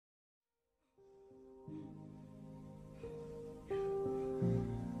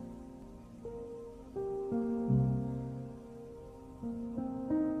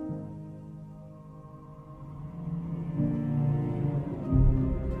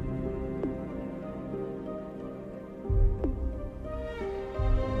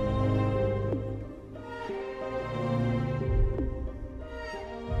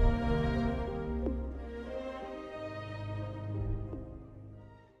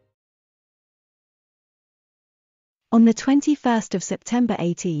On the 21st of September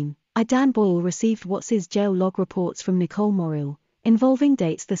 18, Dan Boyle received Watts's jail log reports from Nicole Morrill, involving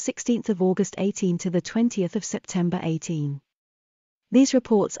dates the 16th of August 18 to the 20th of September 18. These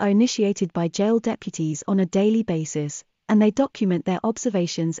reports are initiated by jail deputies on a daily basis, and they document their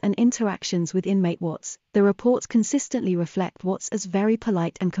observations and interactions with inmate Watts. The reports consistently reflect Watts as very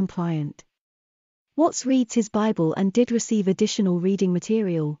polite and compliant. Watts reads his Bible and did receive additional reading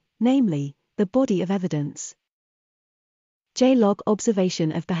material, namely, the body of evidence. J-log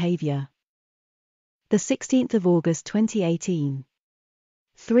observation of behavior. The 16th of August 2018.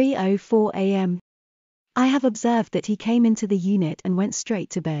 3:04 a.m. I have observed that he came into the unit and went straight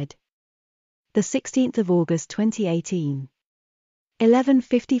to bed. The 16th of August 2018.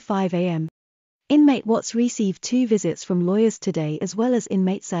 11:55 a.m. Inmate Watts received 2 visits from lawyers today as well as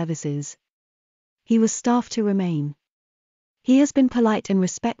inmate services. He was staffed to remain. He has been polite and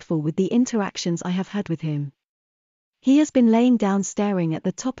respectful with the interactions I have had with him. He has been laying down staring at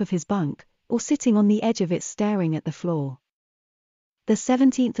the top of his bunk, or sitting on the edge of it staring at the floor. The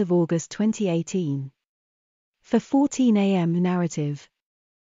 17th of August 2018. 4:14 a.m. narrative.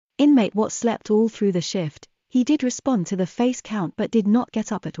 Inmate Watts slept all through the shift. He did respond to the face count but did not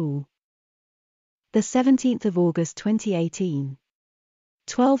get up at all. The 17th of August 2018.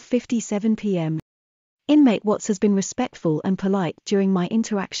 12:57 p.m. Inmate Watts has been respectful and polite during my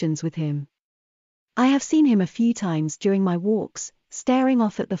interactions with him. I have seen him a few times during my walks, staring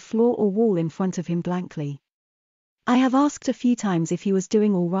off at the floor or wall in front of him blankly. I have asked a few times if he was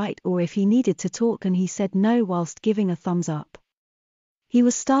doing all right or if he needed to talk, and he said no whilst giving a thumbs up. He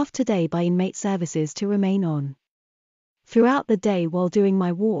was staffed today by inmate services to remain on. Throughout the day while doing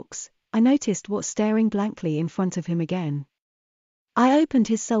my walks, I noticed Watts staring blankly in front of him again. I opened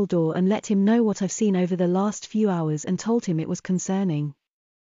his cell door and let him know what I've seen over the last few hours and told him it was concerning.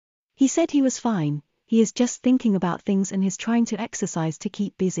 He said he was fine, he is just thinking about things and is trying to exercise to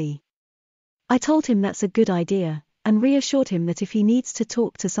keep busy. I told him that's a good idea, and reassured him that if he needs to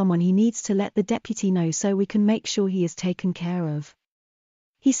talk to someone he needs to let the deputy know so we can make sure he is taken care of.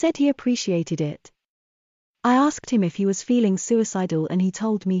 He said he appreciated it. I asked him if he was feeling suicidal and he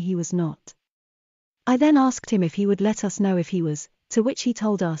told me he was not. I then asked him if he would let us know if he was, to which he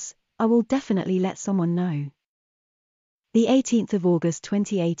told us, I will definitely let someone know. The 18th of August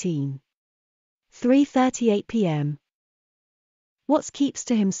 2018. 3:38 p.m. Watts keeps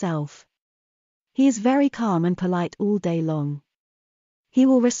to himself. He is very calm and polite all day long. He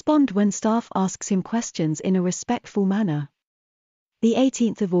will respond when staff asks him questions in a respectful manner. The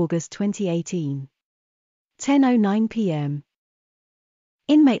 18th of August 2018. 10:09 p.m.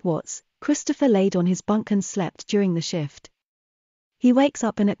 Inmate Watts, Christopher laid on his bunk and slept during the shift. He wakes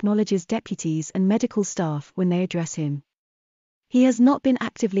up and acknowledges deputies and medical staff when they address him. He has not been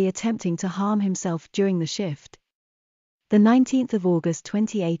actively attempting to harm himself during the shift. The 19th of August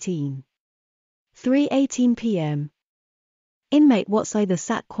 2018. 3:18 p.m. Inmate Watts either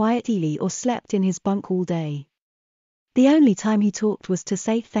sat quietly or slept in his bunk all day. The only time he talked was to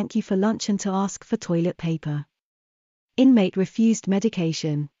say thank you for lunch and to ask for toilet paper. Inmate refused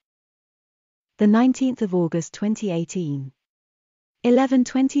medication. The 19th of August 2018.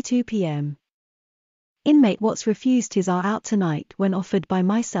 11:22 p.m. Inmate Watts refused his "are out tonight" when offered by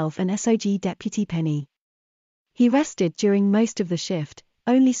myself and SOG Deputy Penny. He rested during most of the shift,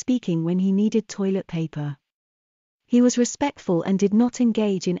 only speaking when he needed toilet paper. He was respectful and did not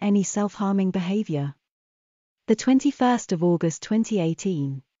engage in any self-harming behavior. The 21st of August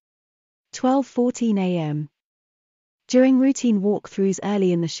 2018. 12:14 a.m. During routine walkthroughs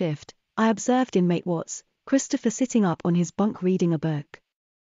early in the shift, I observed inmate Watts, Christopher, sitting up on his bunk reading a book.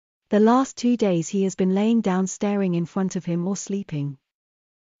 The last 2 days he has been laying down staring in front of him or sleeping.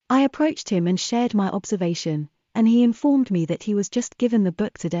 I approached him and shared my observation, and he informed me that he was just given the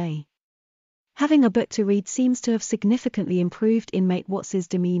book today. Having a book to read seems to have significantly improved inmate Watts's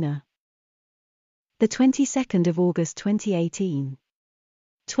demeanor. The 22nd of August 2018.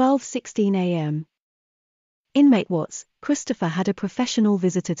 12:16 a.m. Inmate Watts, Christopher had a professional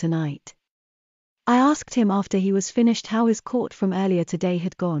visitor tonight. I asked him after he was finished how his court from earlier today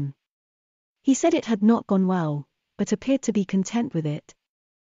had gone. He said it had not gone well, but appeared to be content with it.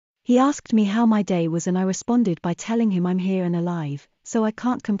 He asked me how my day was and I responded by telling him I'm here and alive, so I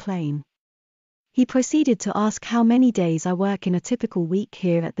can't complain. He proceeded to ask how many days I work in a typical week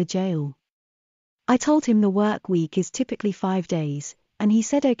here at the jail. I told him the work week is typically 5 days, and he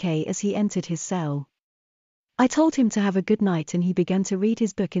said okay as he entered his cell. I told him to have a good night and he began to read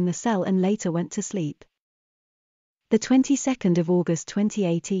his book in the cell and later went to sleep. The 22nd of August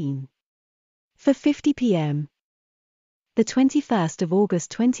 2018. 4:50 p.m. The 21st of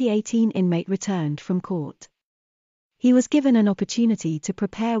August 2018 inmate returned from court. He was given an opportunity to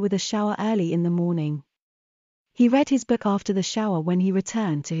prepare with a shower early in the morning. He read his book after the shower when he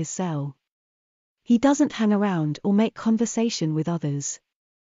returned to his cell. He doesn't hang around or make conversation with others.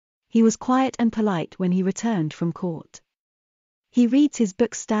 He was quiet and polite when he returned from court. He reads his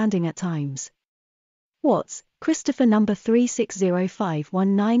book standing at times. Watts, Christopher number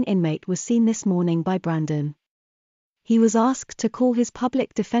 360519 inmate was seen this morning by Brandon. He was asked to call his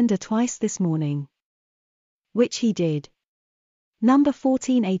public defender twice this morning, which he did. Number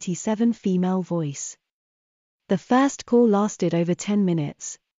 1487 female voice. The first call lasted over 10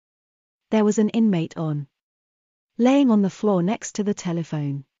 minutes. There was an inmate laying on the floor next to the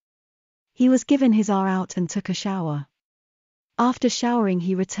telephone. He was given his hour out and took a shower. After showering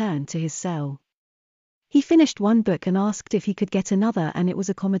he returned to his cell. He finished one book and asked if he could get another and it was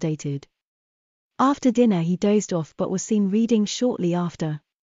accommodated. After dinner he dozed off but was seen reading shortly after.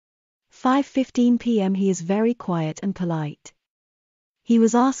 5:15 p.m. He is very quiet and polite. He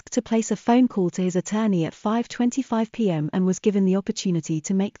was asked to place a phone call to his attorney at 5:25 p.m. and was given the opportunity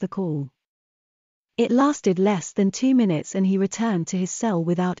to make the call. It lasted less than 2 minutes and he returned to his cell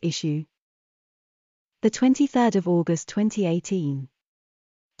without issue. The 23rd of August 2018.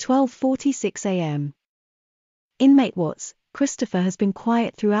 12:46 a.m. Inmate Watts, Christopher has been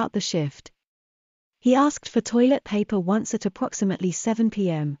quiet throughout the shift. He asked for toilet paper once at approximately 7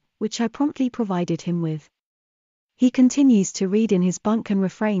 p.m., which I promptly provided him with. He continues to read in his bunk and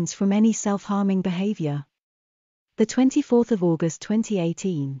refrains from any self-harming behavior. The 24th of August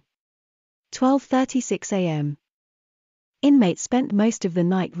 2018. 12:36 a.m. Inmate spent most of the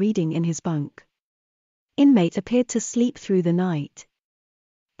night reading in his bunk. Inmate appeared to sleep through the night.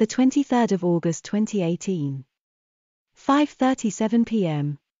 The 23rd of August 2018. 5:37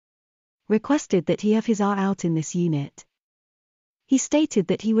 p.m. Requested that he have his hour out in this unit. He stated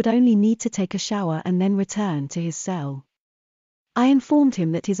that he would only need to take a shower and then return to his cell. I informed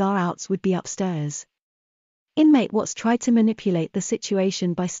him that his hour outs would be upstairs. Inmate Watts tried to manipulate the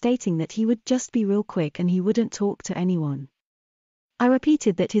situation by stating that he would just be real quick and he wouldn't talk to anyone. I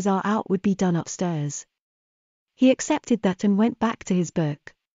repeated that his hour out would be done upstairs. He accepted that and went back to his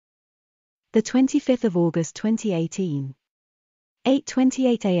book. The 25th of August 2018.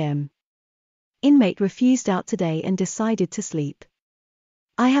 8:28 a.m. Inmate refused out today and decided to sleep.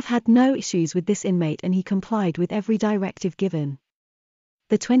 I have had no issues with this inmate and he complied with every directive given.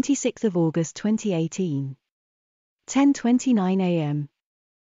 The 26th of August 2018. 10:29 a.m.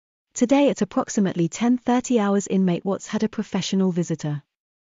 Today at approximately 10:30 hours inmate Watts had a professional visitor.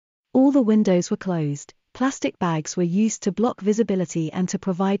 All the windows were closed, plastic bags were used to block visibility and to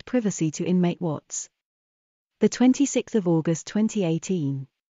provide privacy to inmate Watts. The 26th of August 2018.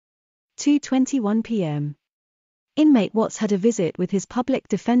 2:21 p.m. Inmate Watts had a visit with his public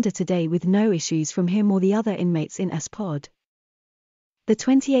defender today with no issues from him or the other inmates in S-Pod. The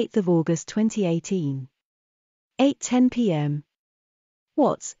 28th of August 2018. 8:10 p.m.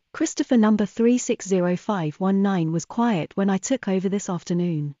 Watts, Christopher number 360519 was quiet when I took over this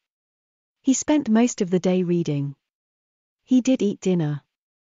afternoon. He spent most of the day reading. He did eat dinner.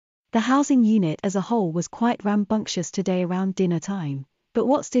 The housing unit as a whole was quite rambunctious today around dinner time, but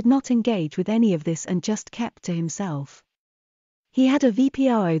Watts did not engage with any of this and just kept to himself. He had a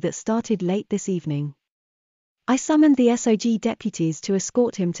VPRO that started late this evening. I summoned the SOG deputies to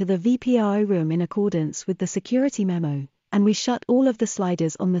escort him to the VPRO room in accordance with the security memo, and we shut all of the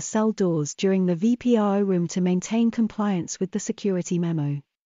sliders on the cell doors during the VPRO room to maintain compliance with the security memo.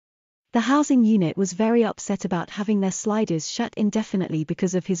 The housing unit was very upset about having their sliders shut indefinitely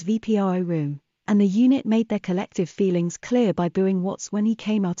because of his VPRO room, and the unit made their collective feelings clear by booing Watts when he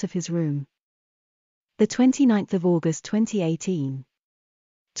came out of his room. The 29th of August 2018.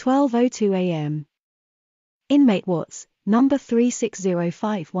 12:02 a.m. Inmate Watts, number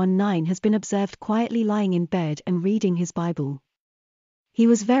 360519 has been observed quietly lying in bed and reading his Bible. He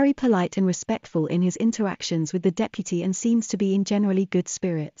was very polite and respectful in his interactions with the deputy and seems to be in generally good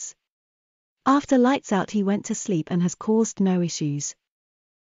spirits. After lights out he went to sleep and has caused no issues.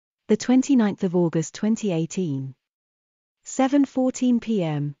 The 29th of August 2018. 7:14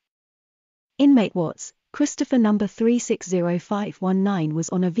 p.m. Inmate Watts, Christopher number 360519 was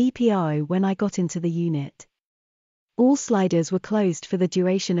on a VPRO when I got into the unit. All sliders were closed for the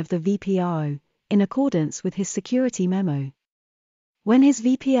duration of the VPRO, in accordance with his security memo. When his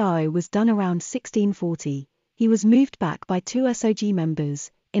VPRO was done around 16:40, he was moved back by 2 SOG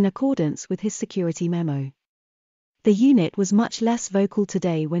members, in accordance with his security memo. The unit was much less vocal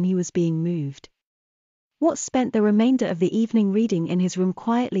today when he was being moved. Watts spent the remainder of the evening reading in his room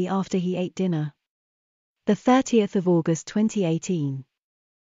quietly after he ate dinner. The 30th of August 2018.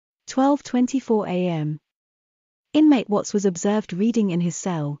 12:24 a.m. Inmate Watts was observed reading in his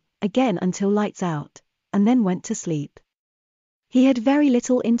cell, again until lights out, and then went to sleep. He had very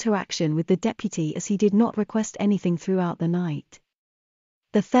little interaction with the deputy as he did not request anything throughout the night.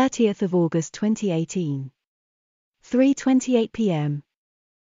 The 30th of August 2018. 3:28 p.m.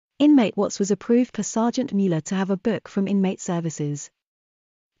 Inmate Watts was approved per Sergeant Mueller to have a book from Inmate Services.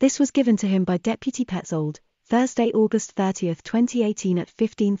 This was given to him by Deputy Petzold, Thursday, August 30, 2018 at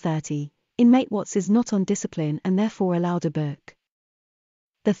 15:30. Inmate Watts is not on discipline and therefore allowed a book.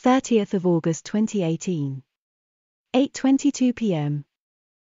 The 30th of August 2018. 8:22 p.m.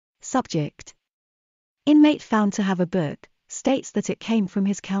 Subject: Inmate found to have a book, states that it came from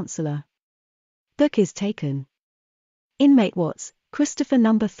his counselor. Book is taken. Inmate Watts, Christopher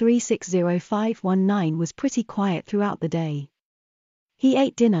number 360519, was pretty quiet throughout the day. He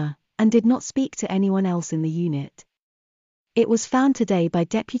ate dinner, and did not speak to anyone else in the unit. It was found today by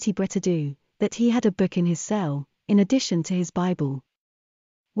Deputy Bretadu that he had a book in his cell, in addition to his Bible.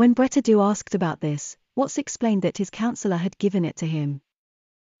 When Bretadu asked about this, Watts explained that his counselor had given it to him.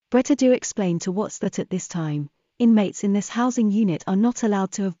 Bretadu explained to Watts that at this time, inmates in this housing unit are not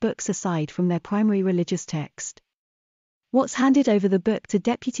allowed to have books aside from their primary religious text. Watts handed over the book to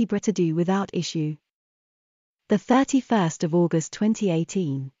Deputy Bretadu without issue. The 31st of August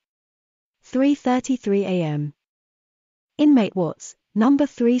 2018. 3:33 a.m. Inmate Watts, number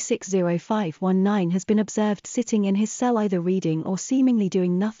 360519, has been observed sitting in his cell either reading or seemingly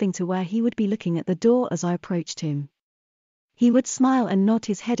doing nothing to where he would be looking at the door as I approached him. He would smile and nod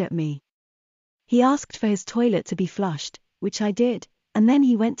his head at me. He asked for his toilet to be flushed, which I did, and then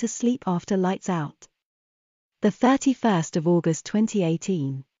he went to sleep after lights out. The 31st of August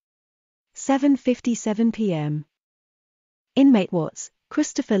 2018. 7:57 p.m. Inmate Watts,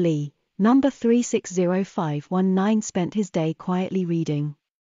 Christopher Lee, number 360519, spent his day quietly reading.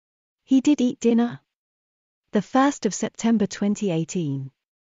 He did eat dinner. The 1st of September 2018.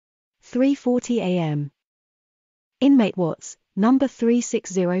 3:40 a.m. Inmate Watts, number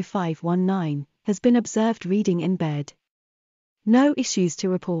 360519, has been observed reading in bed. No issues to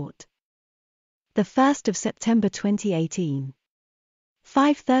report. The 1st of September 2018.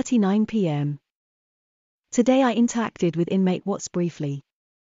 5:39 p.m. Today I interacted with Inmate Watts briefly.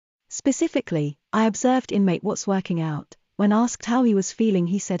 Specifically, I observed Inmate Watts working out. When asked how he was feeling,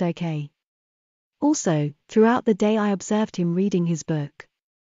 he said okay. Also, throughout the day I observed him reading his book.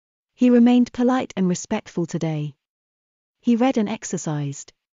 He remained polite and respectful today. He read and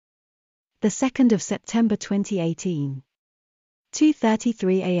exercised. The 2nd of September 2018.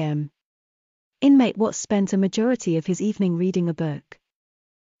 2:33 a.m. Inmate Watts spent a majority of his evening reading a book.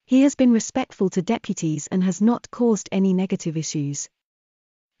 He has been respectful to deputies and has not caused any negative issues.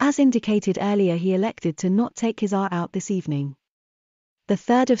 As indicated earlier, he elected to not take his R out this evening. The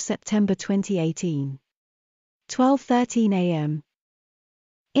 3rd of September 2018. 12:13 a.m.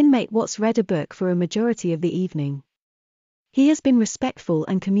 Inmate Watts read a book for a majority of the evening. He has been respectful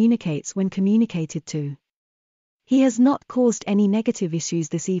and communicates when communicated to. He has not caused any negative issues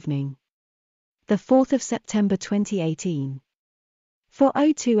this evening. The 4th of September 2018.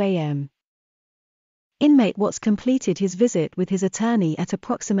 4:02 a.m. Inmate Watts completed his visit with his attorney at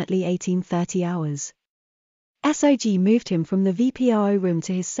approximately 18:30 hours. SOG moved him from the VPRO room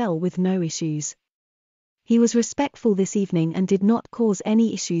to his cell with no issues. He was respectful this evening and did not cause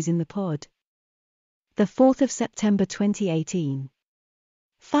any issues in the pod. The 4th of September 2018.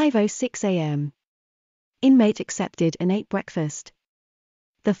 5:06 a.m. Inmate accepted and ate breakfast.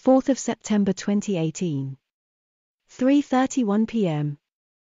 The 4th of September 2018. 3:31 p.m.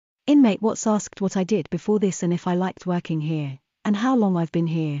 Inmate Watts asked what I did before this and if I liked working here, and how long I've been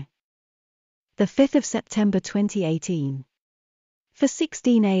here. The 5th of September 2018.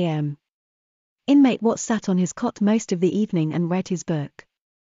 4:16 a.m. Inmate Watts sat on his cot most of the evening and read his book.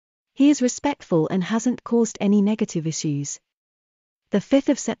 He is respectful and hasn't caused any negative issues. The 5th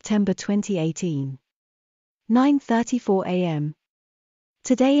of September 2018. 9:34 a.m.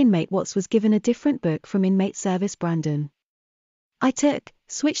 Today Inmate Watts was given a different book from Inmate Service Brandon. I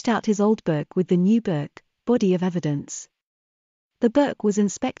switched out his old book with the new book, Body of Evidence. The book was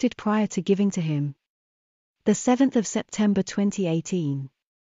inspected prior to giving to him. The 7th of September 2018.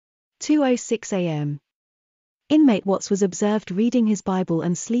 2:06 a.m. Inmate Watts was observed reading his Bible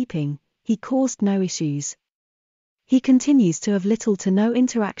and sleeping. He caused no issues. He continues to have little to no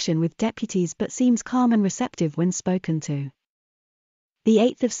interaction with deputies but seems calm and receptive when spoken to. The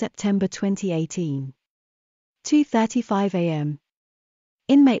 8th of September 2018. 2:35 a.m.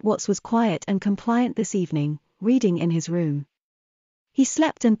 Inmate Watts was quiet and compliant this evening, reading in his room. He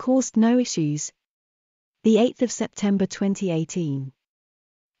slept and caused no issues. The 8th of September 2018.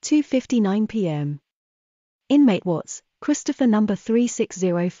 2:59 p.m. Inmate Watts, Christopher number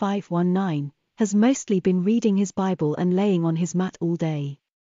 360519, has mostly been reading his Bible and laying on his mat all day.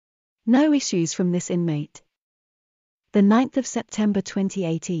 No issues from this inmate. The 9th of September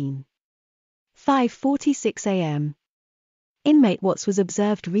 2018. 5:46 a.m. Inmate Watts was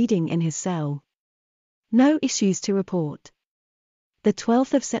observed reading in his cell. No issues to report. The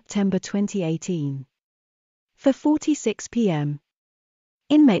 12th of September 2018. 4:46 p.m.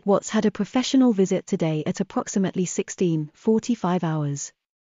 Inmate Watts had a professional visit today at approximately 16:45 hours.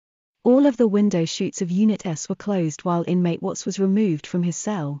 All of the window shoots of Unit S were closed while Inmate Watts was removed from his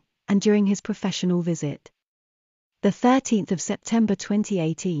cell, and during his professional visit. The 13th of September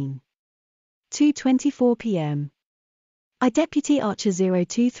 2018. 2:24 p.m. Deputy Archer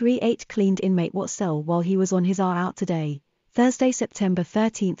 0238 cleaned Inmate Watts' cell while he was on his hour out today, Thursday, September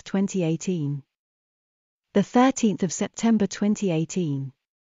 13, 2018. The 13th of September 2018.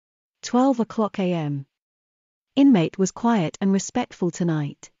 12 o'clock a.m. Inmate was quiet and respectful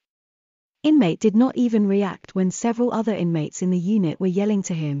tonight. Inmate did not even react when several other inmates in the unit were yelling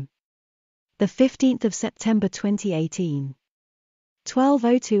to him. The 15th of September 2018.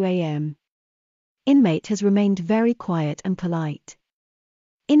 12:02 a.m. Inmate has remained very quiet and polite.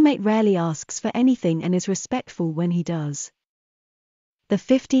 Inmate rarely asks for anything and is respectful when he does. The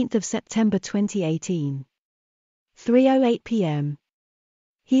 15th of September 2018. 3:08 p.m.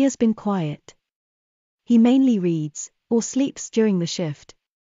 He has been quiet. He mainly reads, or sleeps during the shift.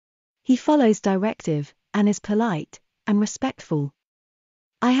 He follows directive, and is polite, and respectful.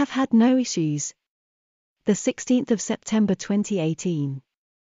 I have had no issues. The 16th of September 2018.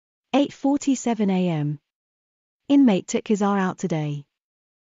 8:47 a.m. Inmate took his hour out today.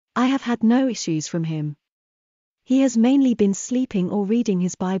 I have had no issues from him. He has mainly been sleeping or reading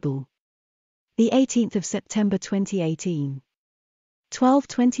his Bible. The 18th of September 2018.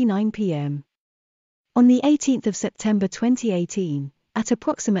 12:29 p.m. On the 18th of September 2018, at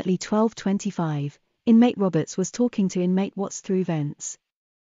approximately 12:25, Inmate Roberts was talking to Inmate Watts through vents.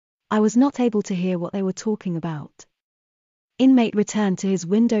 I was not able to hear what they were talking about. Inmate returned to his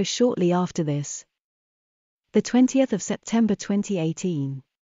window shortly after this. The 20th of September 2018.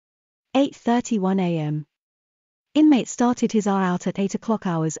 8:31 a.m. Inmate started his hour out at 8 o'clock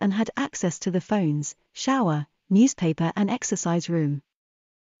hours and had access to the phones, shower, newspaper and exercise room.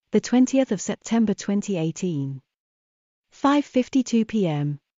 The 20th of September 2018. 5:52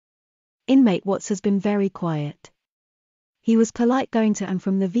 p.m. Inmate Watts has been very quiet. He was polite going to and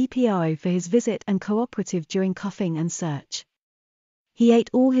from the VPRO for his visit and cooperative during cuffing and search. He ate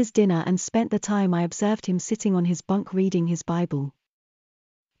all his dinner and spent the time I observed him sitting on his bunk reading his Bible.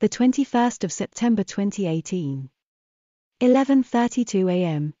 The 21st of September 2018. 11:32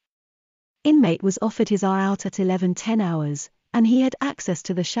 a.m. Inmate was offered his hour out at 11:10 hours, and he had access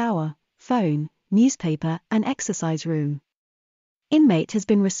to the shower, phone, newspaper and exercise room. Inmate has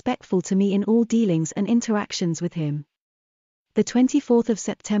been respectful to me in all dealings and interactions with him. The 24th of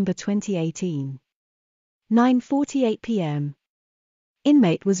September 2018. 9:48 p.m.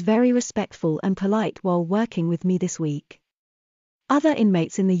 Inmate was very respectful and polite while working with me this week. Other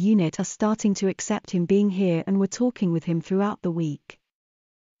inmates in the unit are starting to accept him being here and were talking with him throughout the week.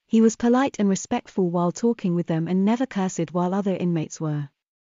 He was polite and respectful while talking with them and never cursed while other inmates were.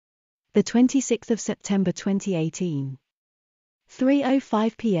 The 26th of September 2018.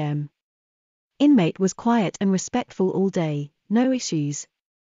 3:05 p.m. Inmate was quiet and respectful all day, no issues.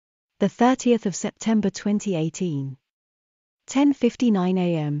 The 30th of September 2018. 10:59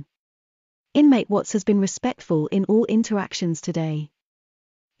 a.m. Inmate Watts has been respectful in all interactions today.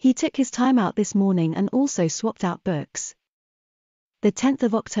 He took his time out this morning and also swapped out books. The 10th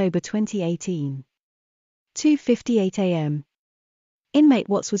of October 2018. 2:58 a.m. Inmate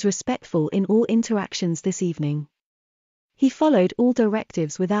Watts was respectful in all interactions this evening. He followed all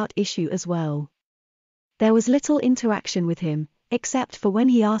directives without issue as well. There was little interaction with him, except for when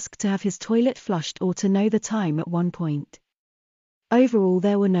he asked to have his toilet flushed or to know the time at one point. Overall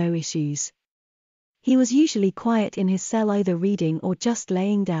there were no issues. He was usually quiet in his cell either reading or just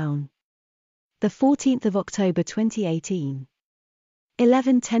laying down. The 14th of October 2018.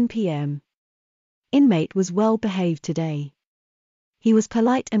 11:10 p.m. Inmate was well behaved today. He was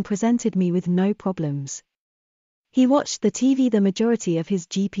polite and presented me with no problems. He watched the TV the majority of his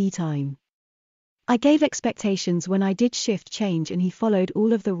GP time. I gave expectations when I did shift change and he followed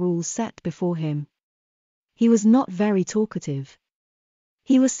all of the rules set before him. He was not very talkative.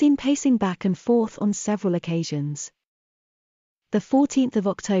 He was seen pacing back and forth on several occasions. The 14th of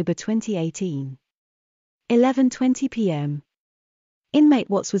October 2018. 11:20 p.m. Inmate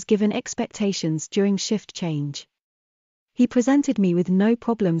Watts was given expectations during shift change. He presented me with no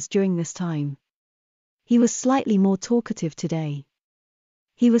problems during this time. He was slightly more talkative today.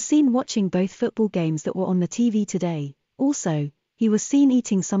 He was seen watching both football games that were on the TV today. Also, he was seen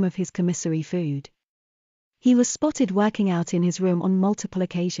eating some of his commissary food. He was spotted working out in his room on multiple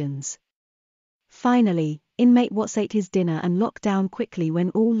occasions. Finally, inmate Watts ate his dinner and locked down quickly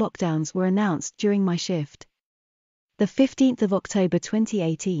when all lockdowns were announced during my shift. The 15th of October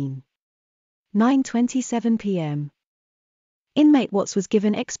 2018. 9:27 p.m. Inmate Watts was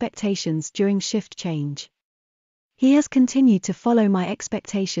given expectations during shift change. He has continued to follow my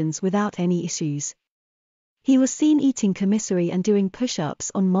expectations without any issues. He was seen eating commissary and doing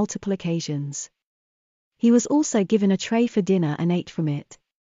push-ups on multiple occasions. He was also given a tray for dinner and ate from it.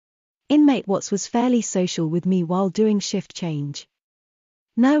 Inmate Watts was fairly social with me while doing shift change.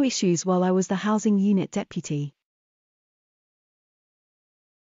 No issues while I was the housing unit deputy.